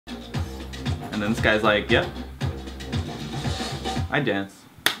And then this guy's like, yep, I dance.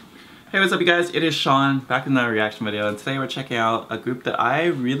 Hey, what's up you guys? It is Sean, back in the reaction video, and today we're checking out a group that I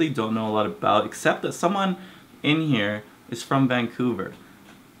really don't know a lot about, except that someone in here is from Vancouver.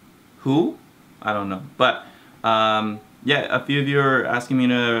 Who? I don't know. But yeah, a few of you are asking me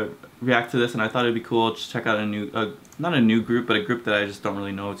to react to this, and I thought it'd be cool to check out a new, not a new group, but a group that I just don't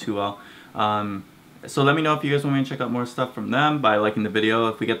really know too well. So let me know if you guys want me to check out more stuff from them by liking the video.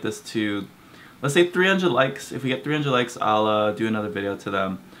 If we get this to, let's say 300 likes, if we get 300 likes, I'll do another video to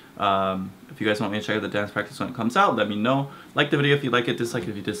them. If you guys want me to check out the dance practice when it comes out, let me know. Like the video if you like it, dislike it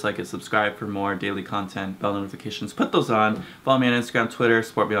if you dislike it, subscribe for more daily content, bell notifications, put those on. Follow me on Instagram, Twitter,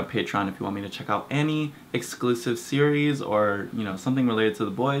 support me on Patreon if you want me to check out any exclusive series or, you know, something related to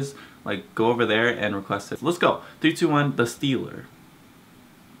the boys. Like, go over there and request it. Let's go. 3, 2, 1, The Stealer.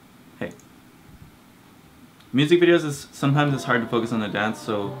 Hey. Music videos is sometimes it's hard to focus on the dance,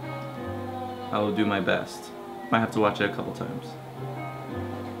 so I will do my best. Might have to watch it a couple times.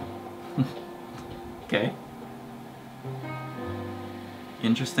 Okay.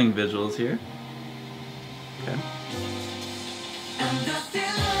 Interesting visuals here. Okay.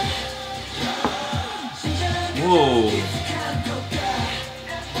 Whoa.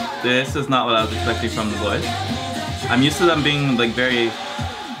 This is not what I was expecting from the boys. I'm used to them being like very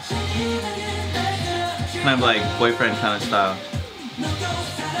kind of like boyfriend kind of style.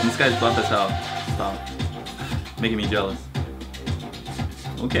 And this guy's buff as hell. Stop. Making me jealous.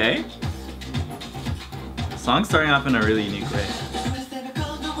 Okay. Song's starting off in a really unique way.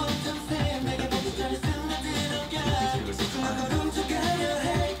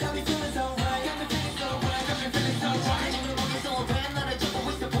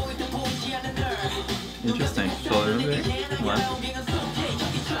 Interesting. Shoulder movement. Left.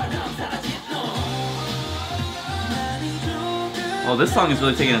 Oh, this song is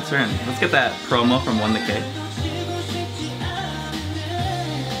really taking a turn. Let's get that promo from 1 to K.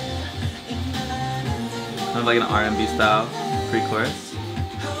 Kind of like an R&B style pre-chorus.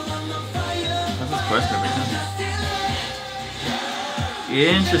 How's this chorus gonna break down?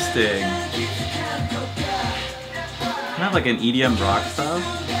 Interesting. Kind of like an EDM rock style.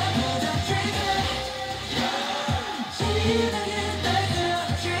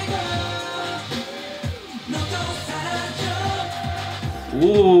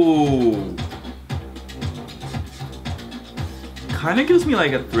 Ooh. Kind of gives me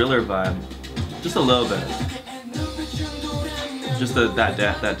like a Thriller vibe. Just a little bit. Just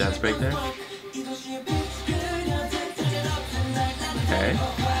that dance break there. Okay.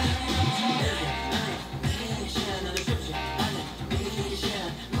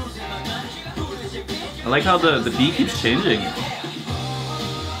 I like how the beat keeps changing.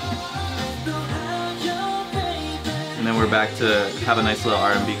 And then we're back to have a nice little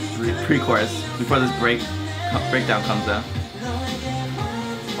R&B pre-chorus before this breakdown comes down.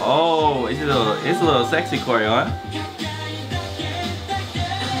 Oh, it's a little sexy choreo, huh?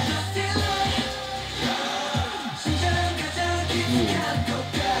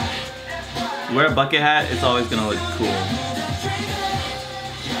 Ooh. Wear a bucket hat, it's always gonna look cool.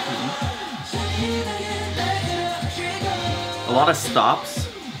 A lot of stops.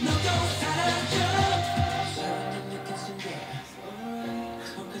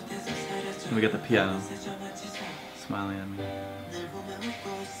 And we got the piano smiling at me.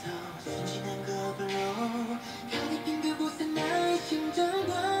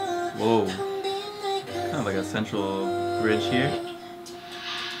 Whoa. Kind of like a central bridge here.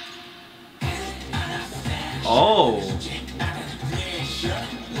 Oh!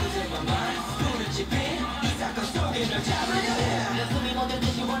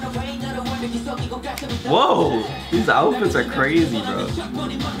 Whoa! These outfits are crazy, bro.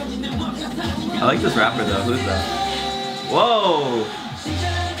 I like this rapper though. Who's that? Whoa!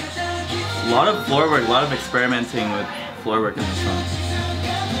 A lot of floor work, a lot of experimenting with floor work in this song.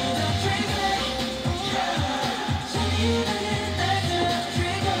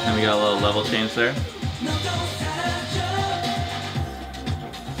 And we got a little level change there.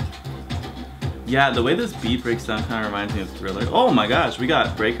 Yeah, the way this beat breaks down kind of reminds me of Thriller. Oh my gosh, we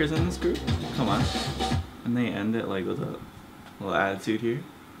got breakers in this group? Come on. And they end it like with a little attitude here.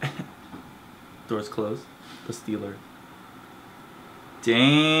 Doors closed. The Stealer.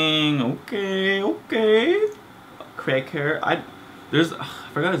 Dang, okay. Craig hair. I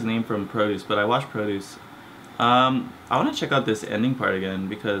forgot his name from Produce, but I watched Produce. I want to check out this ending part again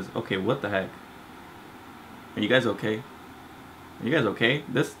because, okay, what the heck? Are you guys okay? Are you guys okay?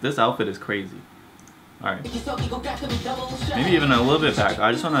 This outfit is crazy. Alright. Maybe even a little bit back.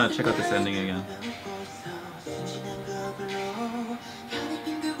 I just want to check out this ending again.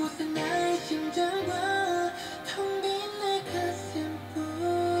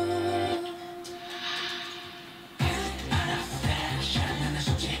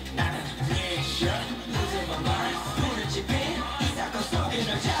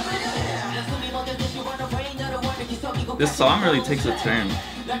 This song really takes a turn.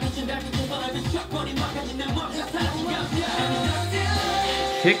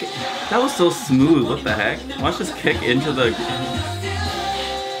 Kick, that was so smooth, what the heck? Watch this kick into the...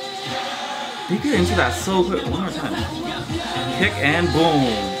 They get into that so quick, one more time. Kick and boom.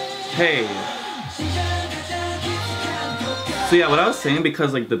 Hey. So yeah, what I was saying,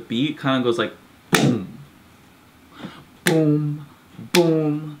 because like the beat kind of goes like boom, boom,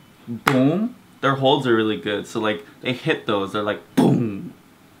 boom, boom. Their holds are really good, so like they hit those. They're like boom,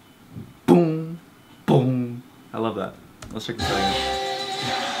 boom, boom. I love that. Let's check this out again.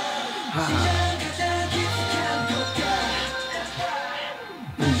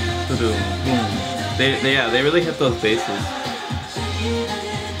 Boom, boom. They really hit those bases.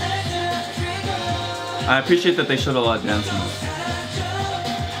 I appreciate that they showed a lot of dancing.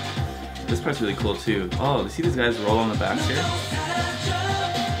 This part's really cool too. Oh, you see these guys roll on the backs here?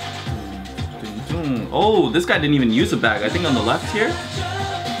 Oh, this guy didn't even use a bag. I think on the left here,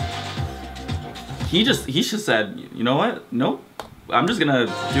 he just said, you know what? Nope. I'm just gonna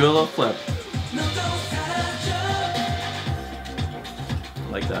do a little flip.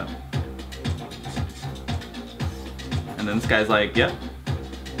 Like that. And then this guy's like, yep.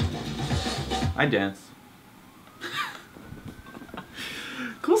 I dance.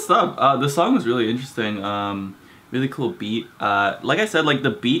 Cool stuff. The song was really interesting. Really cool beat. Like I said, like the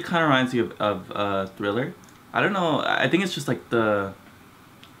beat kind of reminds me of Thriller. I don't know. I think it's just like the...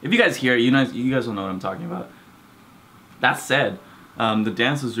 If you guys hear it, you guys will know what I'm talking about. That said, the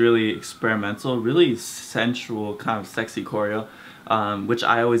dance was really experimental, really sensual, kind of sexy choreo, which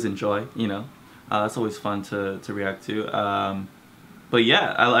I always enjoy. You know, that's always fun to react to. But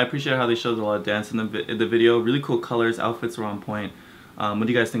yeah, I appreciate how they showed a lot of dance in the video. Really cool colors, outfits were on point. What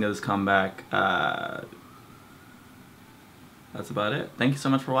do you guys think of this comeback? That's about it. Thank you so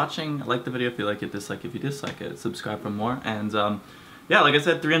much for watching. Like the video if you like it, dislike if you dislike it. Subscribe for more. And yeah, like I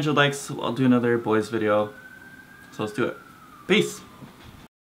said, 300 likes, I'll do another boys video. So let's do it. Peace!